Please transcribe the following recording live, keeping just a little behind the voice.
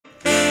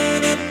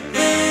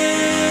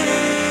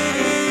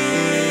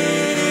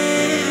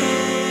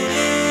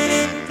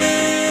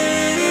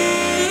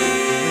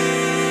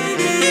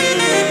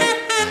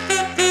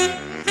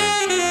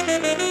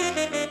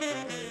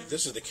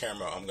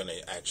camera I'm going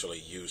to actually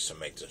use to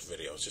make this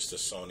video. It's just a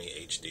Sony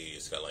HD.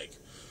 It's got like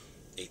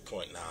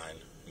 8.9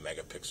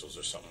 megapixels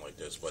or something like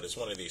this, but it's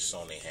one of these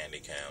Sony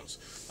Handycams.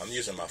 I'm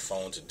using my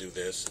phone to do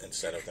this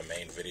instead of the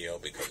main video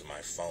because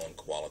my phone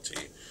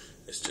quality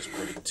is just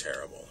pretty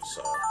terrible.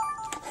 So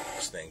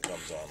this thing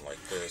comes on like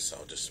this.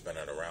 I'll just spin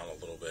it around a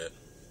little bit.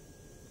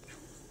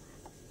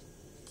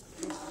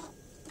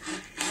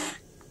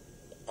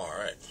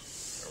 Alright,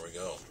 there we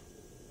go.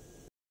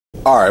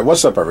 Alright,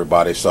 what's up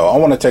everybody? So I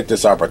want to take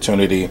this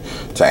opportunity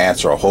to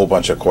answer a whole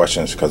bunch of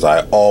questions because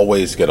I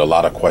always get a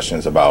lot of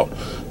questions about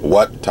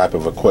what type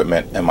of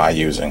equipment am I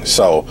using.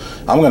 So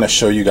I'm going to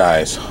show you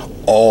guys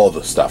all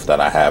the stuff that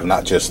I have,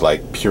 not just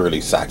like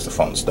purely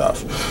saxophone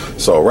stuff.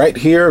 So right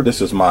here, this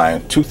is my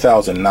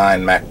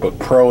 2009 MacBook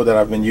Pro that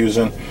I've been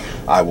using.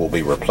 I will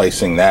be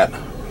replacing that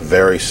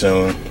very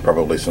soon,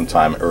 probably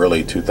sometime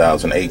early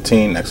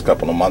 2018, next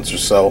couple of months or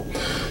so.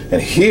 And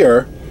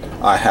here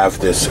I have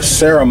this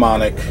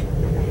Ceremonic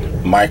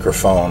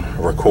microphone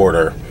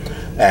recorder,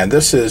 and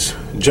this is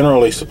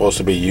generally supposed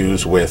to be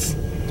used with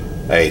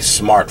a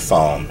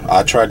smartphone.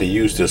 I tried to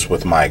use this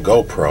with my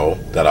GoPro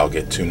that I'll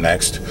get to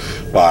next,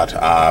 but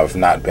I've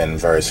not been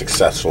very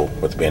successful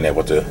with being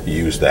able to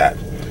use that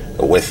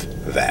with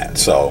that.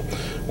 So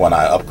when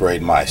I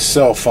upgrade my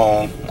cell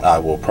phone, I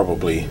will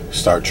probably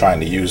start trying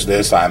to use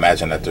this. I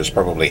imagine that there's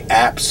probably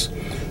apps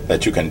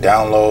that you can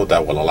download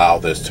that will allow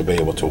this to be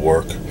able to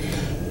work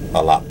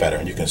a lot better.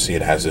 And you can see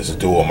it has this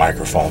dual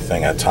microphone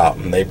thing at top,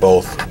 and they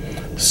both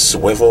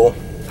swivel.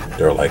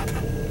 They're like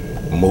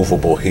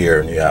movable here,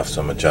 and you have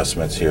some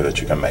adjustments here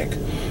that you can make.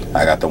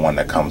 I got the one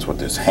that comes with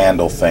this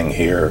handle thing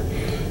here,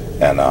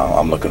 and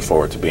I'm looking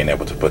forward to being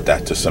able to put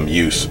that to some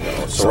use.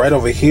 So right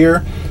over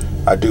here,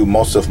 I do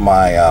most of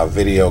my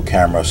video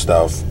camera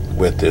stuff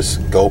with this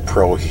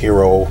GoPro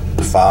Hero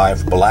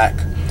 5 Black,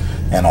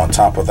 and on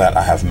top of that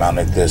I have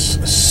mounted this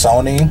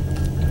Sony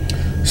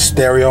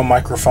stereo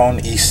microphone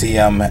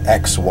ECM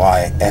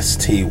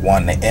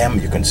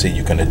XY-ST1M. You can see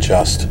you can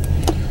adjust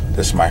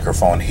this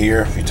microphone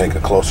here. If you take a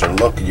closer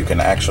look, you can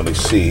actually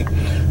see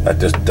that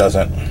this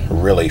doesn't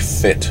really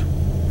fit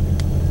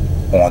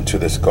onto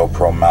this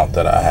GoPro mount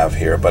that I have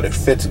here, but it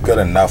fits good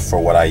enough for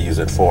what I use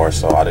it for,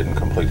 so I didn't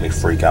completely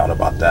freak out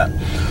about that.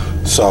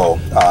 So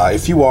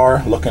if you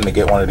are looking to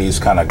get one of these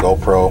kind of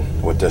GoPro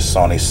with this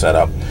Sony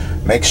setup,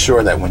 make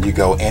sure that when you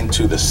go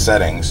into the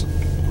settings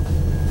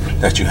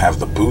that you have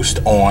the boost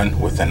on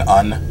with an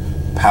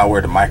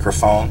unpowered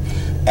microphone.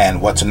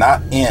 And what's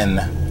not in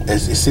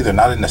is, it's either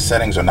not in the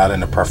settings or not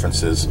in the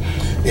preferences.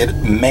 It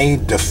may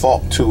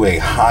default to a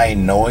high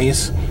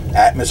noise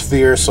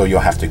atmosphere, so you'll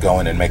have to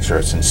go in and make sure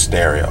it's in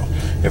stereo.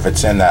 If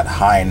it's in that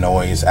high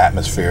noise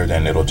atmosphere,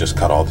 then it'll just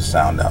cut all the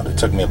sound out. It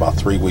took me about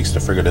 3 weeks to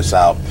figure this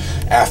out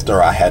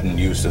after I hadn't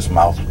used this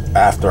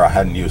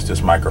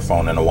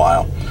microphone in a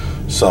while.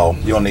 So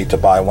you'll need to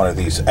buy one of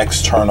these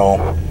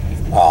external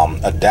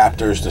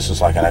adapters. This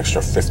is like an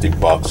extra 50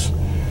 bucks.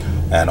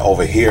 And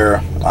over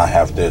here I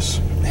have this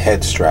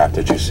head strap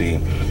that you see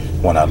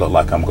when I look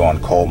like I'm going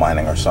coal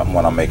mining or something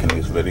when I'm making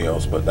these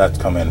videos, but that's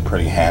come in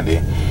pretty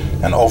handy.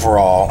 And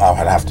overall, I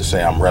would have to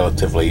say I'm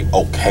relatively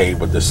okay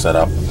with this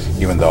setup,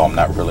 even though I'm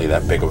not really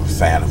that big of a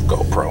fan of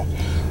GoPro,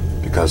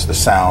 because the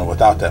sound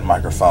without that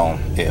microphone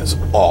is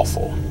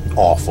awful,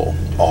 awful,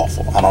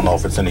 awful. I don't know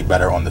if it's any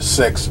better on the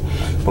 6,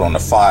 but on the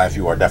 5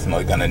 you are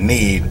definitely going to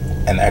need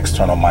an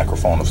external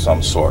microphone of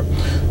some sort.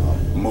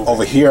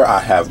 Over here I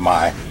have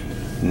my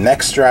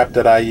neck strap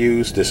that I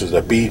use. This is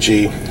a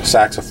BG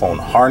saxophone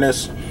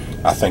harness.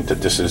 I think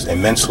that this is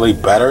immensely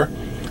better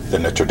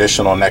than the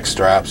traditional neck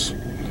straps.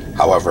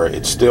 However,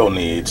 it still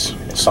needs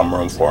some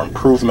room for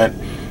improvement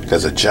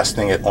because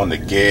adjusting it on the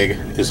gig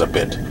is a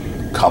bit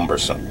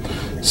cumbersome.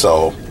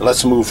 So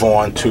let's move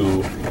on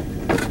to,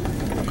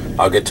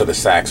 I'll get to the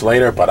sax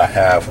later, but I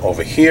have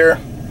over here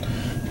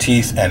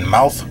Teeth and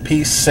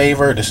Mouthpiece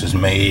Saver. This is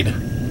made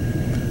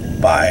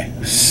by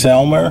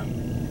Selmer.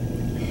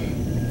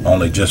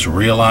 Only just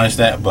realized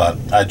that, but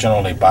I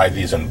generally buy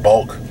these in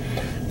bulk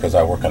because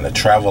I work in the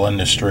travel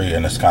industry,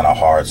 and it's kind of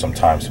hard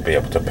sometimes to be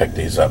able to pick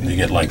these up. You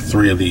get like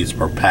 3 of these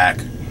per pack,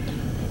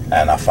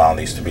 and I found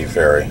these to be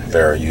very,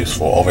 very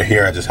useful. Over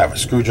here I just have a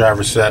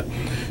screwdriver set.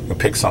 You can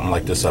pick something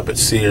like this up at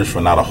Sears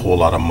for not a whole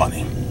lot of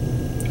money.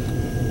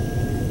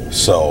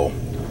 So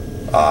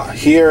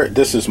here,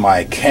 this is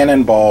my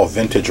Cannonball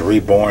Vintage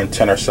Reborn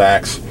tenor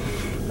sax,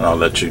 and I'll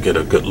let you get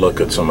a good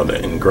look at some of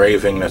the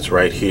engraving that's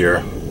right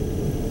here.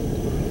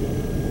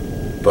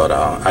 But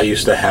I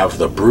used to have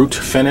the Brute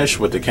finish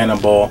with the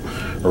Cannonball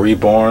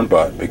Reborn,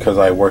 but because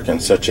I work in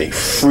such a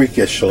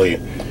freakishly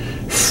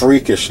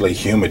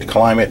humid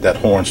climate, that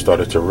horn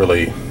started to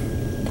really,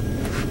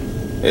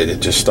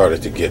 it just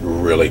started to get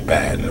really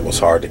bad, and it was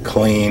hard to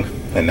clean,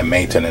 and the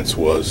maintenance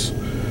was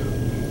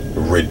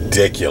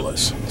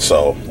ridiculous.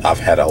 So I've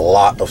had a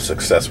lot of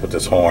success with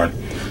this horn.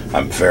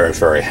 I'm very,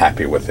 very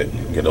happy with it.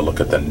 Get a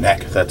look at the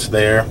neck that's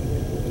there.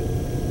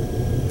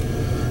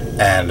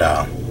 And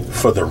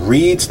for the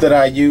reeds that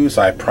I use,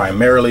 I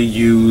primarily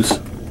use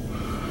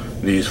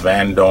these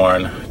Van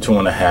Dorn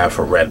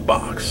 2.5 red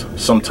box.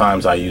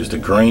 Sometimes I use the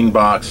green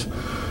box,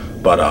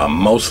 but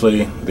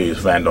mostly these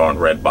Van Dorn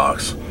red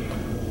box.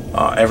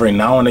 Every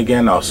now and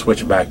again I'll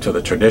switch back to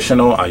the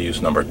traditional. I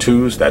use number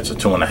 2s, that's a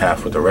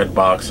 2.5 with the red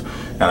box.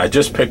 And I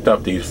just picked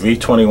up these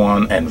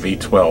V21 and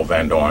V12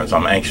 Van Dorns.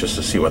 I'm anxious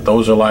to see what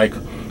those are like.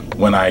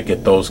 When I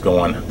get those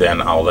going,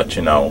 then I'll let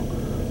you know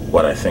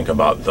what I think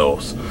about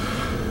those.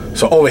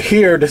 So over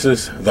here, this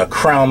is the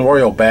Crown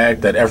Royal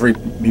bag that every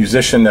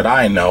musician that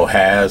I know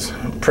has.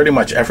 Pretty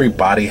much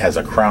everybody has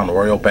a Crown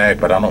Royal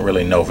bag, but I don't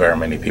really know very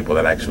many people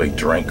that actually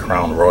drink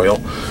Crown Royal,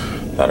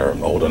 that are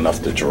old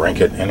enough to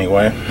drink it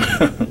anyway.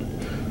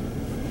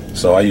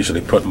 So I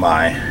usually put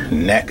my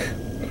neck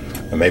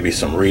and maybe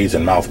some reeds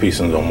and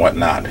mouthpieces and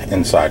whatnot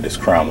inside this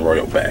Crown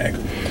Royal bag.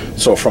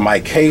 So for my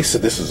case,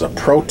 this is a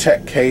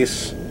Protect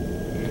case.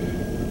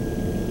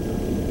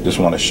 Just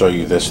want to show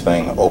you this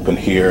thing open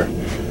here.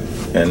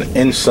 And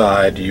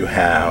inside you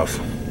have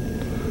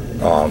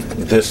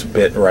this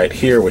bit right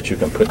here, which you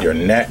can put your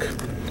neck.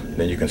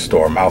 Then you can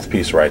store a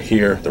mouthpiece right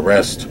here. The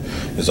rest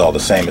is all the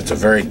same. It's a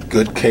very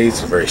good case,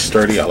 very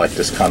sturdy. I like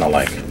this kind of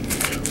like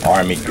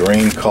army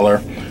green color.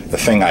 The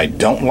thing I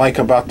don't like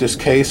about this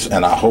case,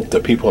 and I hope the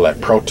people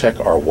at Protect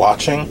are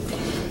watching,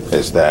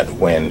 is that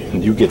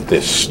when you get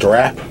this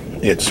strap,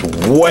 it's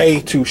way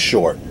too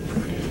short.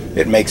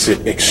 It makes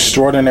it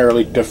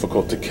extraordinarily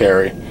difficult to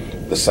carry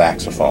the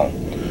saxophone.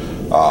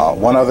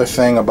 One other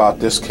thing about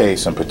this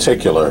case in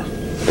particular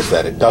is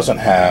that it doesn't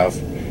have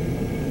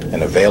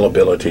an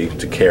availability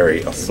to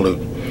carry a flute,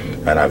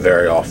 and I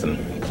very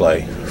often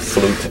play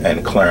flute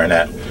and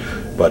clarinet,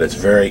 but it's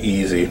very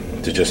easy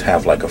to just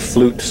have like a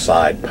flute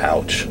side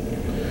pouch,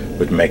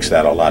 which makes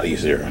that a lot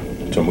easier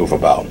to move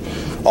about.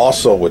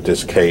 Also with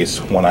this case,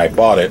 when I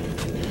bought it,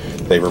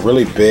 they were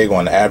really big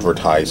on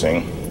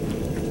advertising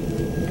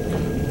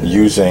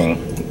using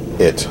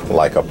it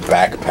like a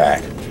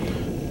backpack.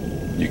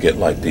 You get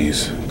like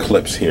these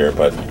clips here,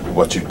 but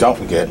what you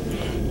don't get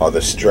are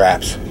the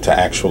straps to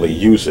actually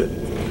use it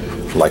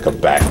like a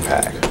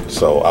backpack.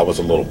 So I was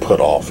a little put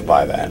off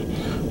by that.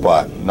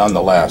 But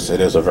nonetheless, it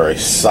is a very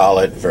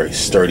solid, very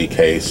sturdy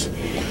case.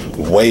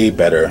 Way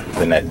better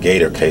than that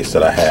Gator case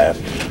that I had,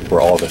 where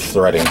all the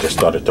threading just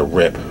started to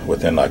rip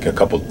within like a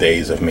couple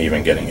days of me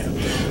even getting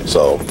it.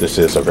 So this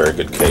is a very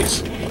good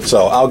case.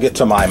 So I'll get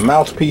to my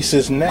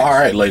mouthpieces next. All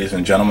right, ladies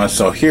and gentlemen,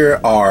 so here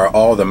are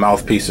all the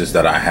mouthpieces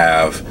that I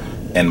have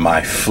in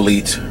my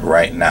fleet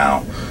right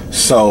now.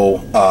 So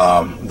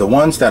the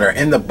ones that are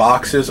in the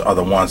boxes are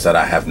the ones that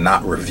I have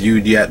not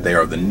reviewed yet. They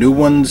are the new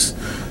ones.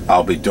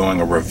 I'll be doing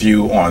a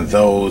review on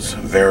those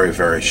very,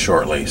 very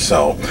shortly.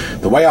 So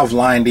the way I've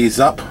lined these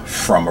up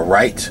from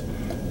right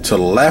to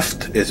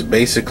left is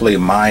basically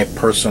my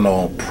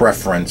personal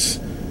preference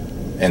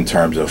in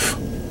terms of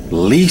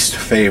least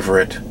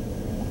favorite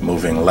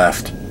moving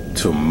left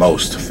to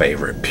most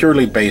favorite,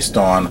 purely based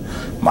on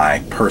my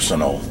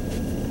personal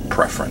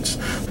preference.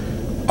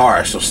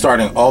 Alright, so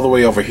starting all the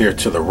way over here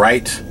to the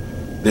right,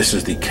 this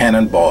is the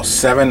Cannonball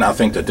 7. I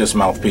think that this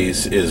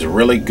mouthpiece is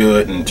really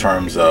good in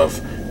terms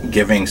of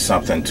giving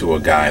something to a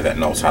guy that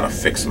knows how to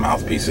fix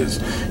mouthpieces.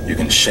 You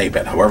can shape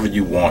it however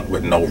you want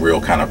with no real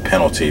kind of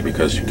penalty,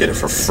 because you get it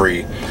for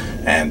free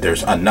and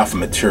there's enough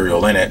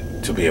material in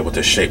it to be able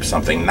to shape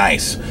something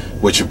nice.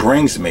 Which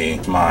brings me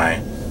to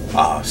my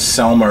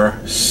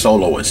Selmer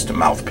Soloist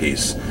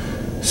mouthpiece.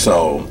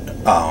 So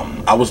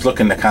I was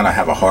looking to kind of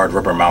have a hard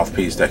rubber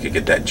mouthpiece that could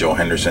get that Joe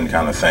Henderson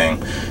kind of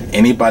thing.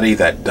 Anybody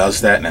that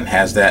does that and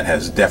has that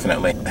has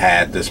definitely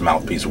had this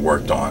mouthpiece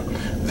worked on.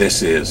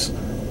 This is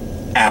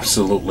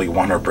absolutely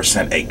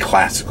 100% a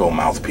classical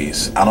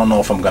mouthpiece. I don't know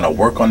if I'm going to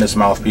work on this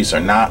mouthpiece or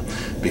not,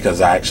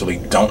 because I actually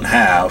don't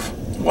have,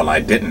 well,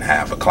 I didn't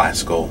have a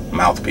classical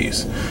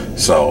mouthpiece.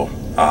 So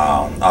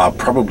I'll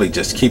probably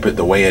just keep it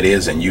the way it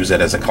is and use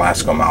it as a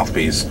classical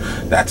mouthpiece.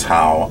 That's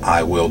how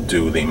I will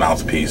do the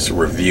mouthpiece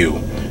review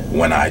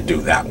when I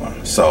do that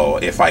one. So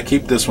if I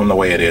keep this one the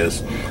way it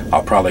is,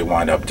 I'll probably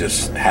wind up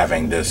just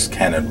having this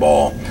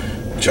Cannonball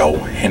Joe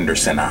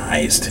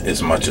Hendersonized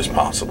as much as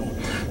possible.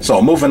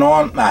 So moving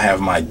on, I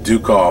have my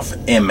Dukoff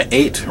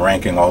M8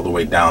 ranking all the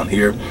way down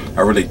here.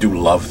 I really do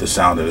love the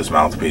sound of this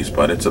mouthpiece,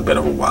 but it's a bit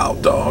of a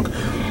wild dog.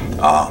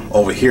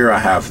 Over here I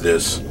have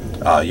this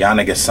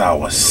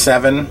Yanagisawa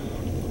 7,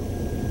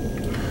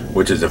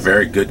 which is a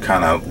very good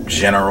kind of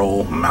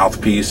general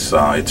mouthpiece.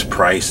 It's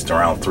priced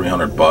around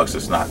 300 bucks.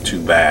 It's not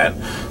too bad,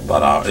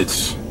 but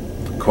it's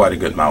quite a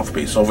good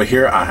mouthpiece. Over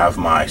here I have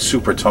my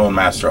Super Tone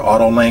Master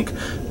Auto Link.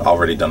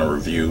 Already done a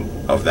review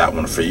of that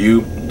one for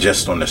you.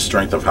 Just on the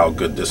strength of how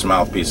good this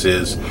mouthpiece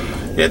is,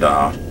 it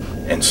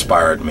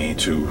inspired me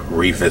to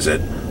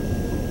revisit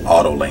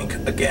Auto Link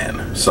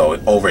again.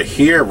 So over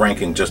here,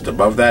 ranking just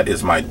above that,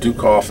 is my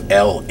Dukoff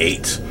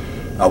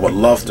L8. I would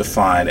love to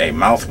find a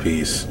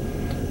mouthpiece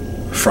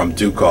from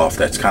Dukoff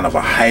that's kind of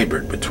a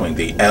hybrid between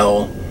the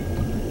L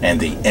and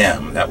the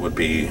M. That would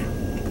be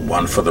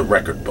one for the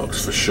record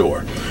books for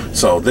sure.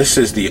 So this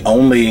is the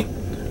only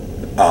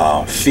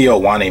Theo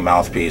Wani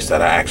mouthpiece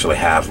that I actually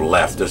have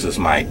left. This is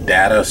my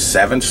Data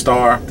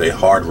 7-star, the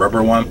hard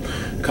rubber one.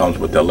 Comes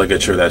with the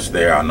ligature that's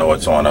there. I know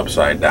it's on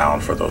upside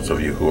down for those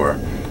of you who are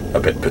a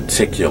bit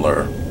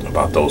particular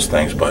about those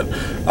things, but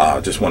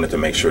just wanted to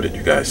make sure that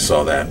you guys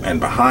saw that. And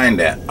behind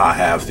that, I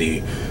have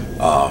the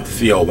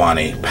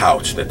Theowani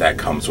pouch that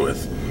comes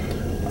with.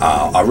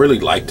 I really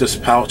like this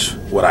pouch.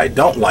 What I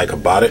don't like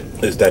about it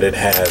is that it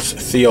has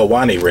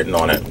Theowani written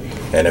on it.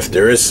 And if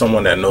there is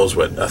someone that knows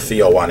what a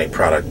Theowani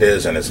product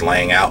is and is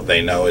laying out,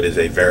 they know it is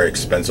a very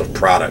expensive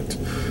product.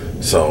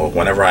 So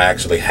whenever I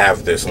actually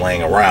have this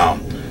laying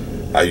around,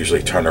 I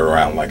usually turn it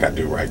around like I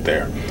do right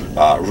there.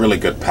 Really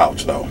good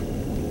pouch though.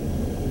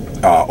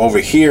 Over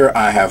here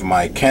I have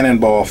my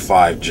Cannonball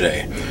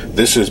 5J.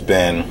 This has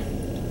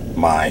been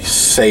my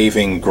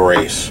saving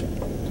grace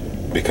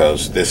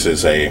because this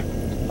is a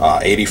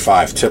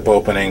 85 tip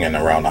opening, and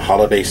around the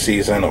holiday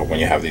season or when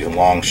you have these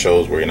long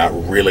shows where you're not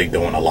really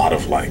doing a lot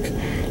of like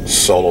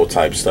solo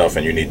type stuff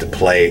and you need to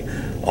play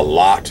a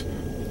lot,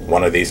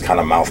 one of these kind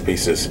of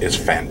mouthpieces is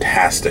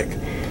fantastic.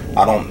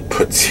 I don't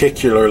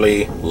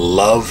particularly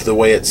love the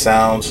way it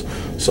sounds,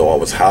 so I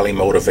was highly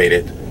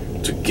motivated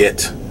to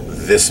get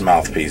this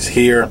mouthpiece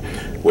here,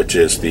 which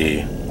is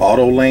the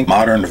Alto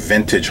Modern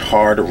Vintage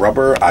Hard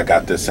Rubber. I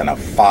got this in a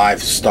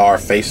 5-star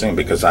facing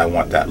because I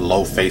want that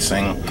low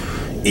facing,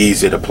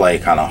 easy to play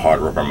kind of hard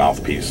rubber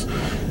mouthpiece.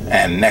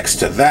 And next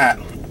to that,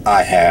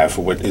 I have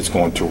what is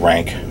going to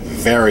rank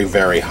very,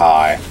 very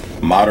high,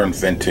 Modern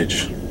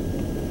Vintage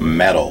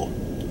Metal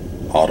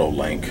Alto.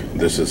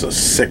 This is a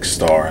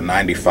 6-star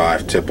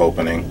 95 tip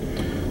opening,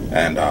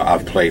 and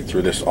I've played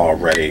through this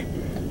already,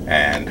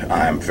 and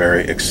I'm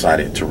very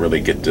excited to really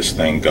get this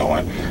thing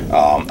going.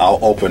 I'll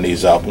open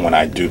these up when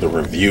I do the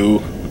review,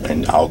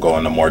 and I'll go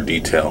into more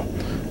detail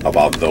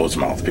about those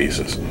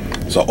mouthpieces.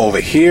 So over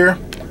here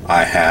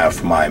I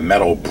have my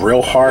metal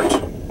Brill Heart.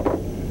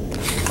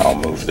 I'll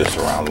move this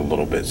around a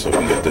little bit so we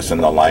can get this in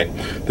the light.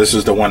 This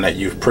is the one that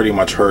you've pretty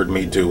much heard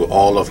me do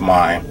all of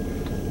my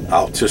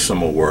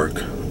Altissimo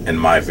work in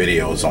my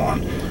videos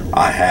on.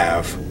 I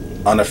have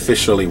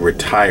unofficially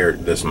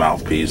retired this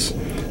mouthpiece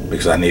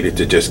because I needed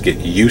to just get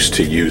used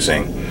to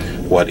using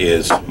what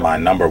is my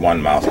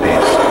 #1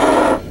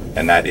 mouthpiece,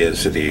 and that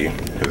is the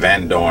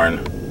Van Doorn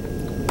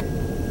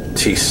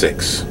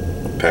T6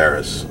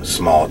 Paris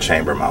small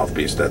chamber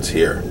mouthpiece that's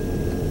here.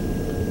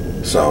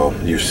 So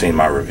you've seen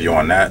my review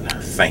on that.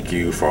 Thank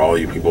you for all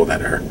you people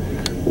that are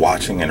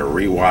watching and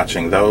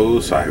rewatching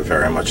those. I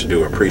very much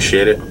do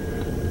appreciate it.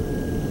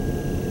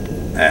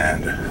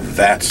 And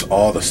that's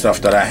all the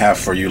stuff that I have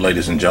for you,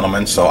 ladies and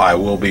gentlemen. So I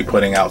will be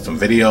putting out some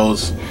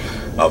videos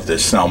of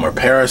this Selmer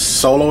Paris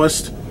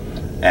Soloist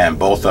and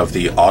both of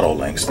the Auto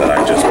Links that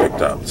I just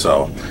picked up.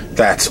 So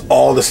that's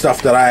all the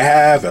stuff that I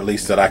have, at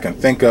least that I can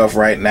think of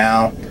right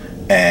now.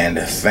 And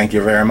thank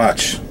you very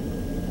much.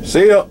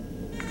 See ya.